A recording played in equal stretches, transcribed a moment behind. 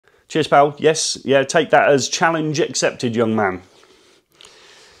Cheers, pal. Yes, yeah, take that as challenge accepted, young man.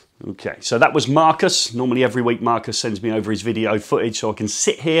 Okay, so that was Marcus. Normally every week Marcus sends me over his video footage so I can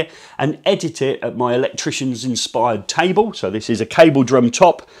sit here and edit it at my electrician's inspired table. So this is a cable drum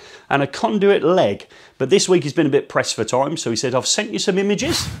top and a conduit leg. But this week he's been a bit pressed for time, so he said, I've sent you some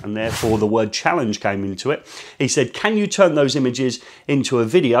images, and therefore the word challenge came into it. He said, can you turn those images into a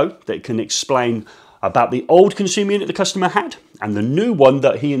video that can explain about the old consumer unit the customer had and the new one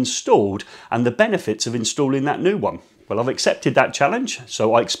that he installed and the benefits of installing that new one? Well, I've accepted that challenge,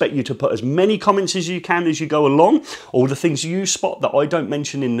 so I expect you to put as many comments as you can as you go along, all the things you spot that I don't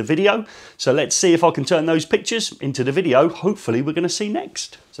mention in the video. So let's see if I can turn those pictures into the video hopefully we're going to see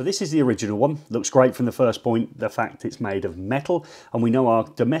next. So this is the original one. Looks great from the first point, the fact it's made of metal, and we know our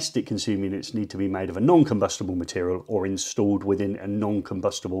domestic consumer units need to be made of a non-combustible material or installed within a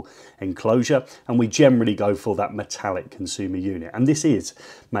non-combustible enclosure, and we generally go for that metallic consumer unit, and this is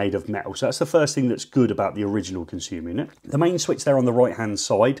made of metal. So that's the first thing that's good about the original consumer unit. The main switch there on the right hand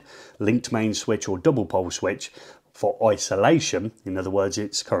side, linked main switch or double pole switch, for isolation, in other words,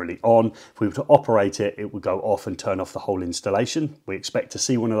 it's currently on. If we were to operate it, it would go off and turn off the whole installation. We expect to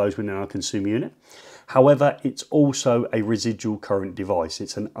see one of those within our consumer unit. However, it's also a residual current device.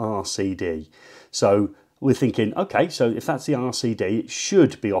 It's an RCD. So we're thinking, okay, so if that's the RCD, it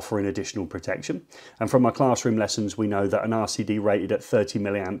should be offering additional protection. And from our classroom lessons, we know that an RCD rated at 30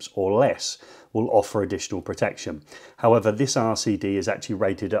 milliamps or less will offer additional protection. However, this RCD is actually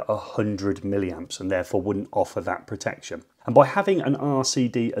rated at 100 milliamps and therefore wouldn't offer that protection. And by having an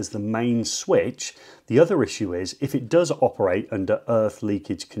RCD as the main switch, the other issue is if it does operate under earth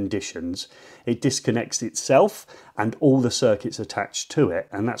leakage conditions, it disconnects itself and all the circuits attached to it,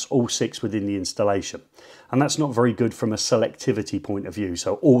 and that's all 6 within the installation. And that's not very good from a selectivity point of view.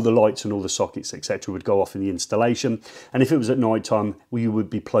 So all the lights and all the sockets, etc., would go off in the installation. And if it was at night time, you would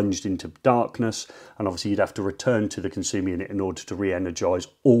be plunged into darkness. And obviously you'd have to return to the consumer unit in order to re-energize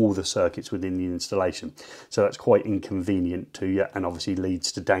all the circuits within the installation. So that's quite inconvenient to you and obviously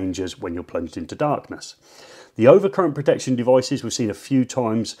leads to dangers when you're plunged into darkness. The overcurrent protection devices we've seen a few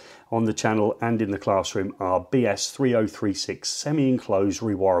times on the channel and in the classroom are BS3036 semi-enclosed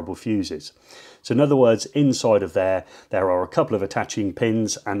rewirable fuses. So in other words, inside of there are a couple of attaching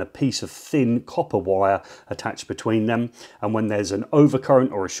pins and a piece of thin copper wire attached between them. And when there's an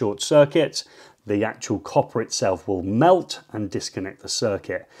overcurrent or a short circuit, the actual copper itself will melt and disconnect the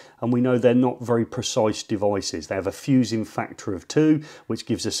circuit. And we know they're not very precise devices. They have a fusing factor of 2, which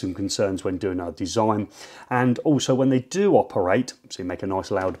gives us some concerns when doing our design. And also when they do operate, so you make a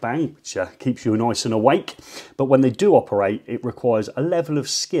nice loud bang, which keeps you nice and awake. But when they do operate, it requires a level of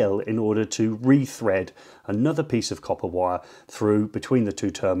skill in order to rethread another piece of copper wire through between the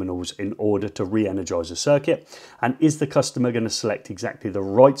 2 terminals in order to re-energize a circuit. And is the customer going to select exactly the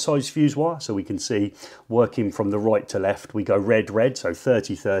right size fuse wire? So we can see working from the right to left, we go red, so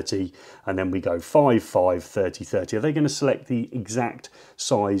 30-30, and then we go 5-5, 30-30. Are they going to select the exact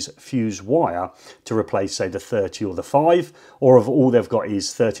size fuse wire to replace, say, the 30 or the 5? Or if all they've got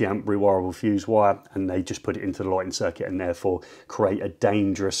is 30 amp rewirable fuse wire and they just put it into the lighting circuit and therefore create a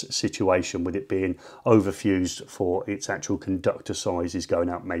dangerous situation with it being overfused for its actual conductor size is going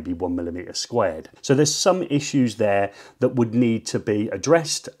out maybe 1 millimeter squared. So there's some issues there that would need to be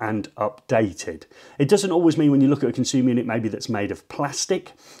addressed and updated. It doesn't always mean when you look at a consumer unit maybe that's made of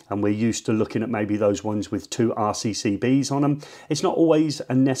plastic, and we're used to looking at maybe those ones with 2 RCCBs on them. It's not always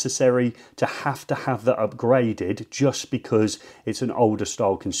necessary to have that upgraded just because it's an older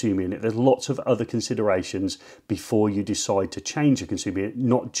style consumer unit. There's lots of other considerations before you decide to change a consumer unit,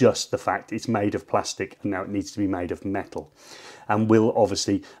 not just the fact it's made of plastic and now it needs to be made of metal. And we'll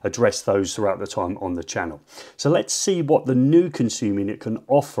obviously address those throughout the time on the channel. So let's see what the new consumer unit can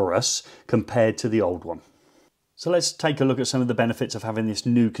offer us compared to the old one. So let's take a look at some of the benefits of having this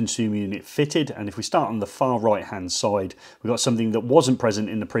new consumer unit fitted. And if we start on the far right hand side, we've got something that wasn't present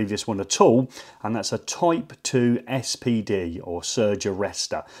in the previous one at all, and that's a Type 2 SPD or surge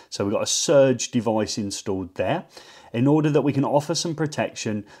arrestor. So we've got a surge device installed there in order that we can offer some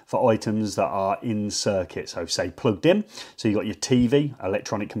protection for items that are in circuit, so say plugged in. So you've got your TV,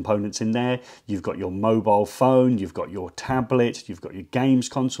 electronic components in there, you've got your mobile phone, you've got your tablet, you've got your games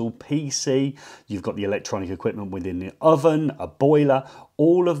console, PC, you've got the electronic equipment within the oven, a boiler,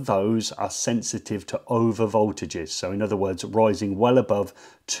 all of those are sensitive to over voltages. So in other words, rising well above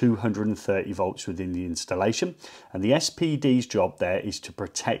 230 volts within the installation. And the SPD's job there is to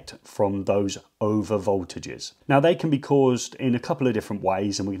protect from those over voltages. Now they can be caused in a couple of different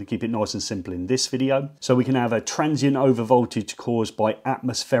ways, and we're going to keep it nice and simple in this video. So we can have a transient over voltage caused by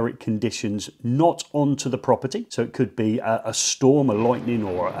atmospheric conditions not onto the property. So it could be a storm, a lightning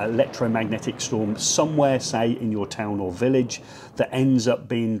or an electromagnetic storm somewhere, say in your town or village, that ends up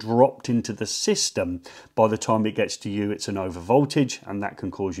being dropped into the system. By the time it gets to you, it's an over voltage, and that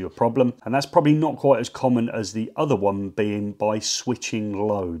can cause you a problem. And that's probably not quite as common as the other one, being by switching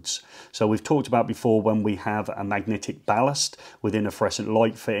loads. So we've talked about before, when we have a magnetic ballast within a fluorescent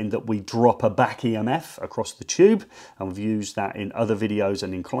light fitting, that we drop a back EMF across the tube, and we've used that in other videos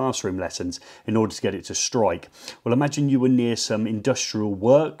and in classroom lessons in order to get it to strike. Well, imagine you were near some industrial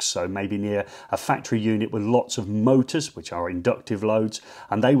works, so maybe near a factory unit with lots of motors, which are inductive loads,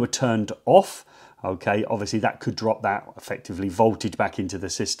 and they were turned off. Okay, obviously that could drop that effectively voltage back into the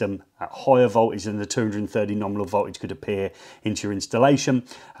system at higher voltage than the 230 nominal voltage could appear into your installation,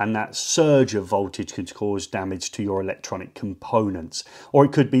 and that surge of voltage could cause damage to your electronic components. Or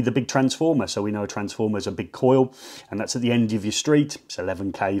it could be the big transformer. So we know a transformer is a big coil, and that's at the end of your street. It's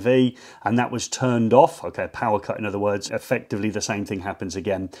 11 kV, and that was turned off. Okay, power cut in other words. Effectively the same thing happens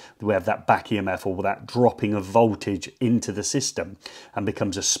again. We have that back EMF, or that dropping of voltage into the system, and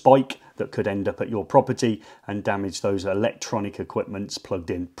becomes a spike that could end up at your property and damage those electronic equipments plugged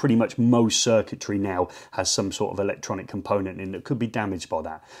in. Pretty much most circuitry now has some sort of electronic component in that could be damaged by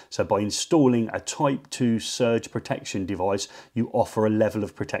that. So by installing a type 2 surge protection device, you offer a level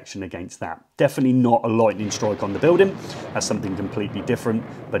of protection against that. Definitely not a lightning strike on the building. That's something completely different,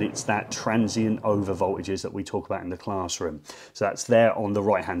 but it's that transient over voltages that we talk about in the classroom. So that's there on the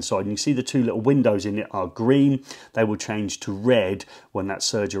right hand side. And you see the two little windows in it are green. They will change to red when that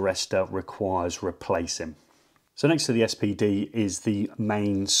surge arrestor requires replacing. So next to the SPD is the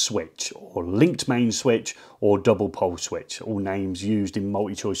main switch, or linked main switch, or double pole switch, all names used in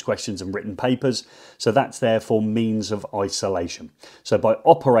multi-choice questions and written papers. So that's there for means of isolation. So by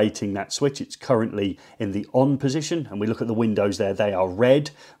operating that switch, it's currently in the on position, and we look at the windows there, they are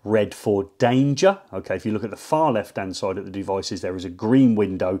red for danger. Okay, if you look at the far left hand side of the devices, there is a green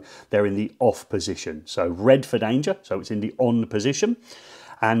window, they're in the off position. So red for danger, so it's in the on position.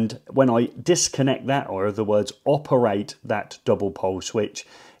 And when I disconnect that, or in other words, operate that double pole switch,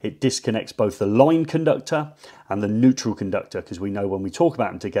 it disconnects both the line conductor and the neutral conductor, because we know when we talk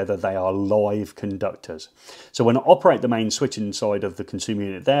about them together, they are live conductors. So when I operate the main switch inside of the consumer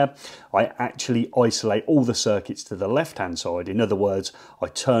unit there, I actually isolate all the circuits to the left-hand side. In other words, I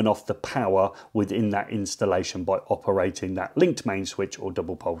turn off the power within that installation by operating that linked main switch or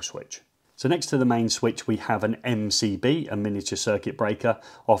double pole switch. So next to the main switch, we have an MCB, a miniature circuit breaker,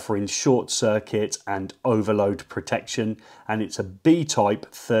 offering short circuit and overload protection, and it's a B-type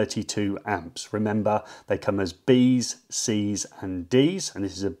 32 amps. Remember, they come as Bs, Cs and Ds, and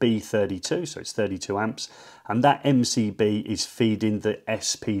this is a B32, so it's 32 amps. And that MCB is feeding the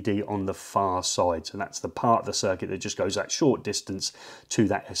SPD on the far side. So that's the part of the circuit that just goes that short distance to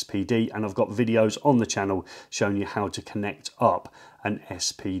that SPD. And I've got videos on the channel showing you how to connect up an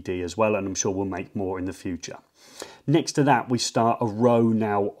SPD as well. And I'm sure we'll make more in the future. Next to that, we start a row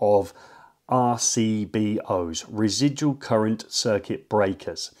now of RCBOs, residual current circuit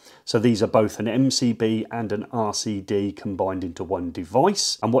breakers. So these are both an MCB and an RCD combined into one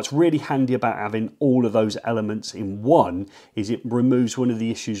device. And what's really handy about having all of those elements in one is it removes one of the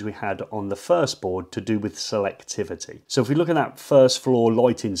issues we had on the first board to do with selectivity. So if we look at that first floor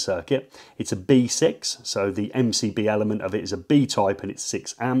lighting circuit, it's a B6. So the MCB element of it is a B type and it's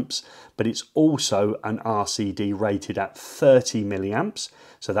 6 amps, but it's also an RCD rated at 30 milliamps.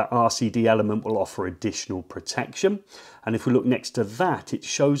 So that RCD element will offer additional protection. And if we look next to that, it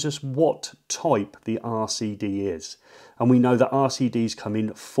shows us what type the RCD is. And we know that RCDs come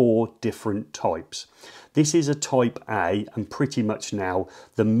in 4 different types. This is a type A, and pretty much now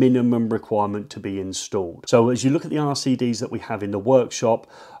the minimum requirement to be installed. So as you look at the RCDs that we have in the workshop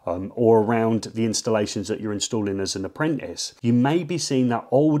or around the installations that you're installing as an apprentice, you may be seeing that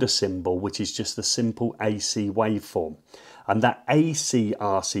older symbol, which is just the simple AC waveform. And that AC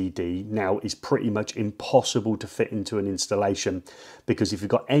RCD now is pretty much impossible to fit into an installation, because if you've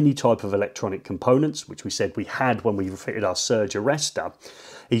got any type of electronic components, which we said we had when we fitted our surge arrestor,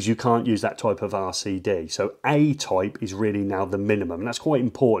 is you can't use that type of RCD. So A type is really now the minimum. And that's quite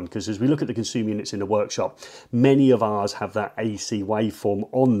important, because as we look at the consumer units in the workshop, many of ours have that AC waveform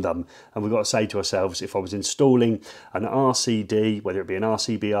on them. And we've got to say to ourselves, if I was installing an RCD, whether it be an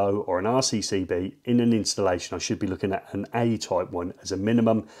RCBO or an RCCB in an installation, I should be looking at an A-type one as a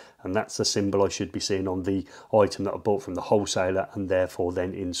minimum, and that's the symbol I should be seeing on the item that I bought from the wholesaler and therefore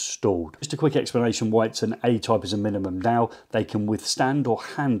then installed. Just a quick explanation why it's an A-type as a minimum. Now, they can withstand or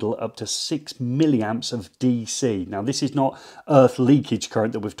handle up to 6 milliamps of DC. Now, this is not earth leakage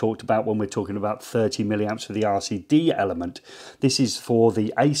current that we've talked about when we're talking about 30 milliamps for the RCD element. This is for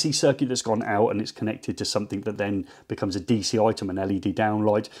the AC circuit that's gone out and it's connected to something that then becomes a DC item, an LED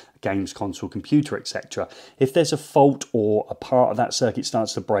downlight, a games console, computer, etc. If there's a fault or a part of that circuit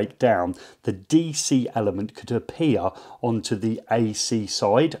starts to break down, the DC element could appear onto the AC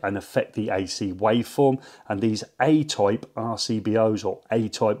side and affect the AC waveform, and these A-type RCBOs or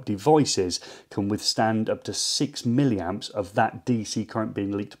A-type devices can withstand up to 6 milliamps of that DC current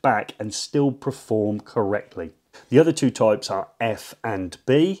being leaked back and still perform correctly. The other two types are F and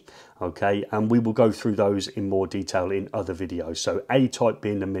B, okay, and we will go through those in more detail in other videos. So A-type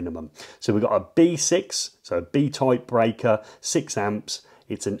being the minimum. So we've got a B6, so a B-type breaker, 6 amps.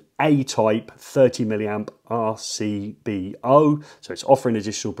 It's an A-type 30 milliamp RCBO, so it's offering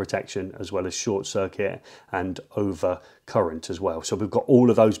additional protection as well as short circuit and over current as well. So we've got all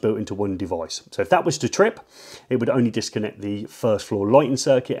of those built into one device. So if that was to trip, it would only disconnect the first floor lighting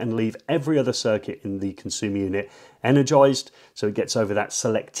circuit and leave every other circuit in the consumer unit energized, so it gets over that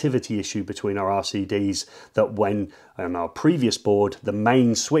selectivity issue between our RCDs, that when on our previous board the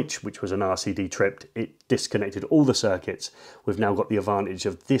main switch, which was an RCD, tripped, it disconnected all the circuits. We've now got the advantage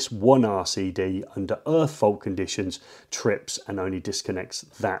of this one RCD under earth fault conditions trips and only disconnects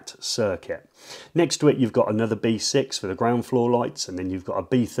that circuit. Next to it you've got another B6 for the ground floor lights, and then you've got a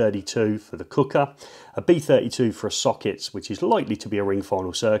B32 for the cooker, a B32 for a sockets, which is likely to be a ring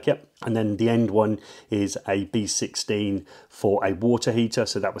final circuit, and then the end one is a B16 for a water heater.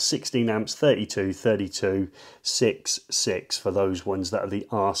 So that was 16 amps, 32, 32, 6, 6 for those ones that are the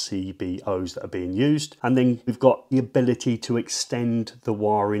RCBOs that are being used. And then we've got the ability to extend the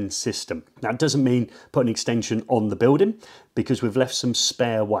wiring system. Now, it doesn't mean put an extension on the building, because we've left some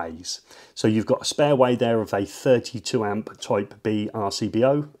spare ways. So you've got a spare way there of a 32 amp type B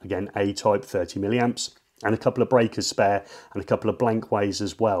RCBO, again A-type 30 milliamps, and a couple of breakers spare and a couple of blank ways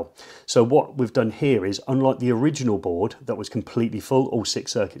as well. So what we've done here is, unlike the original board that was completely full, all 6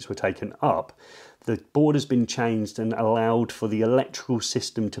 circuits were taken up, the board has been changed and allowed for the electrical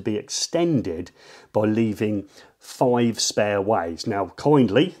system to be extended by leaving 5 spare ways. Now,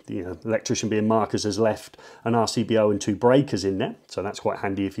 kindly, the electrician being Marcus has left an RCBO and 2 breakers in there, so that's quite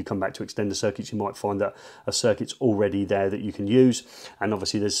handy. If you come back to extend the circuits, you might find that a circuit's already there that you can use, and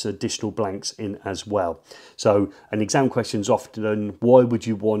obviously there's additional blanks in as well. So an exam question is often, why would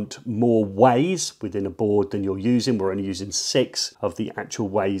you want more ways within a board than you're using? We're only using 6 of the actual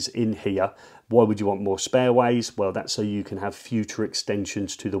ways in here. Why would you want more spare ways? Well, that's so you can have future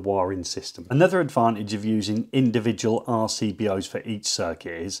extensions to the wiring system. Another advantage of using individual RCBOs for each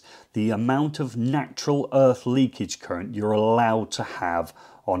circuit is the amount of natural earth leakage current you're allowed to have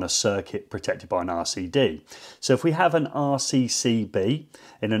on a circuit protected by an RCD. So if we have an RCCB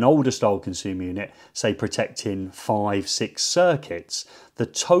in an older style consumer unit, say protecting 5, 6 circuits, the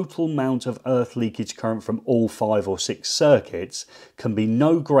total amount of earth leakage current from all 5 or 6 circuits can be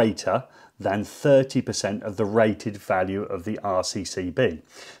no greater than 30% of the rated value of the RCCB.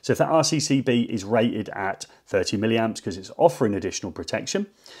 So if that RCCB is rated at 30 milliamps because it's offering additional protection,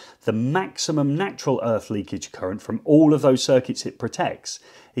 the maximum natural earth leakage current from all of those circuits it protects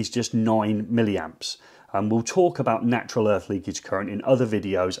is just 9 milliamps. And we'll talk about natural earth leakage current in other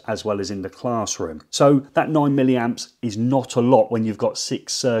videos as well as in the classroom. So that 9 milliamps is not a lot when you've got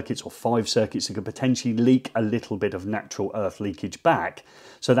 6 circuits or 5 circuits that could potentially leak a little bit of natural earth leakage back.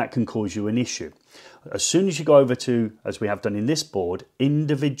 So that can cause you an issue. As soon as you go over to, as we have done in this board,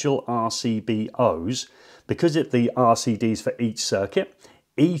 individual RCBOs, because it's the RCDs for each circuit,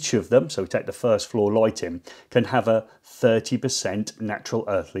 each of them, so we take the first floor lighting, can have a 30% natural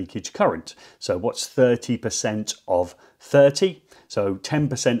earth leakage current. So what's 30% of 30? So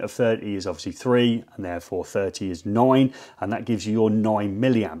 10% of 30 is obviously 3, and therefore 30 is 9, and that gives you your 9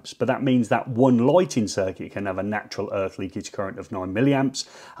 milliamps. But that means that one lighting circuit can have a natural earth leakage current of 9 milliamps,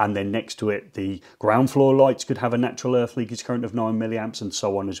 and then next to it, the ground floor lights could have a natural earth leakage current of 9 milliamps, and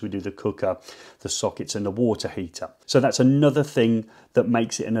so on as we do the cooker, the sockets, and the water heater. So that's another thing that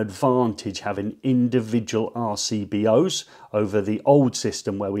makes it an advantage having individual RCBOs over the old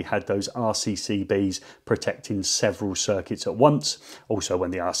system where we had those RCCBs protecting several circuits at once. Also,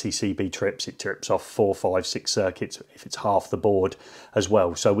 when the RCCB trips, it trips off 4, 5, 6 circuits if it's half the board as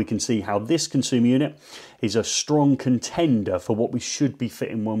well. So we can see how this consumer unit is a strong contender for what we should be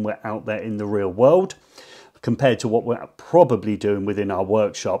fitting when we're out there in the real world. compared to what we're probably doing within our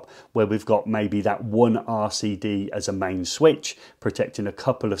workshop, where we've got maybe that one RCD as a main switch, protecting a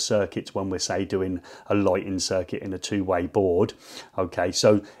couple of circuits when we're, say, doing a lighting circuit in a two-way board. Okay,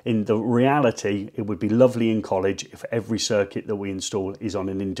 so in the reality, it would be lovely in college if every circuit that we install is on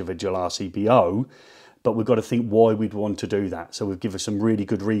an individual RCBO, but we've got to think why we'd want to do that. So we've given some really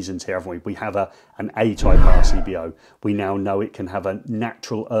good reasons here, haven't we? We have an A-type RCBO. We now know it can have a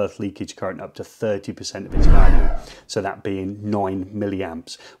natural earth leakage current up to 30% of its value, so that being 9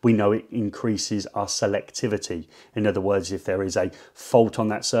 milliamps. We know it increases our selectivity. In other words, if there is a fault on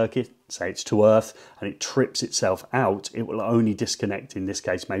that circuit, say it's to earth, and it trips itself out, it will only disconnect, in this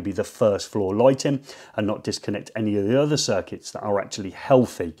case, maybe the first floor lighting, and not disconnect any of the other circuits that are actually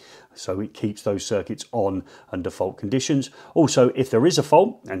healthy. So it keeps those circuits on under fault conditions. Also, if there is a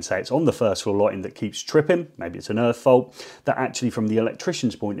fault, and say it's on the first floor lighting that keeps tripping, maybe it's an earth fault, that actually from the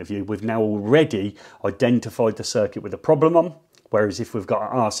electrician's point of view, we've now already identified the circuit with a problem on. Whereas if we've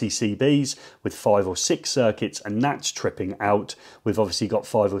got RCCBs with 5 or 6 circuits and that's tripping out, we've obviously got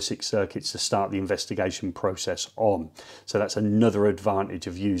 5 or 6 circuits to start the investigation process on. So that's another advantage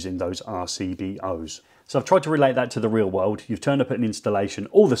of using those RCBOs. So I've tried to relate that to the real world. You've turned up at an installation,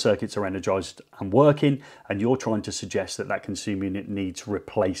 all the circuits are energized and working, and you're trying to suggest that that consumer unit needs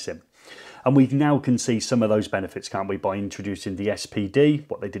replacing. And we now can see some of those benefits, can't we, by introducing the SPD.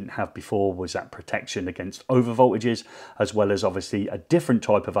 What they didn't have before was that protection against overvoltages, as well as obviously a different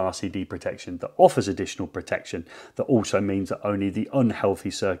type of RCD protection that offers additional protection that also means that only the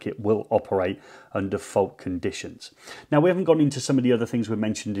unhealthy circuit will operate under fault conditions. Now, we haven't gone into some of the other things we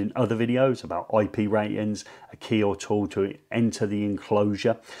mentioned in other videos about IP ratings, a key or tool to enter the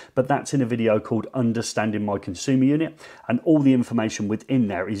enclosure, but that's in a video called Understanding My Consumer Unit, and all the information within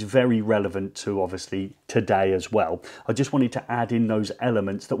there is very relevant to obviously today as well. I just wanted to add in those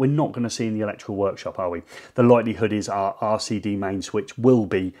elements that we're not going to see in the electrical workshop, are we? The likelihood is our RCD main switch will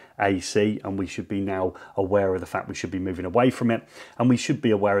be AC, and we should be now aware of the fact we should be moving away from it, and we should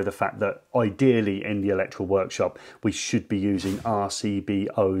be aware of the fact that ideally in the electrical workshop we should be using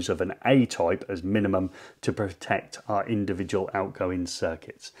RCBOs of an A type as minimum to protect our individual outgoing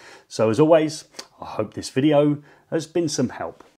circuits. So as always, I hope this video has been some help.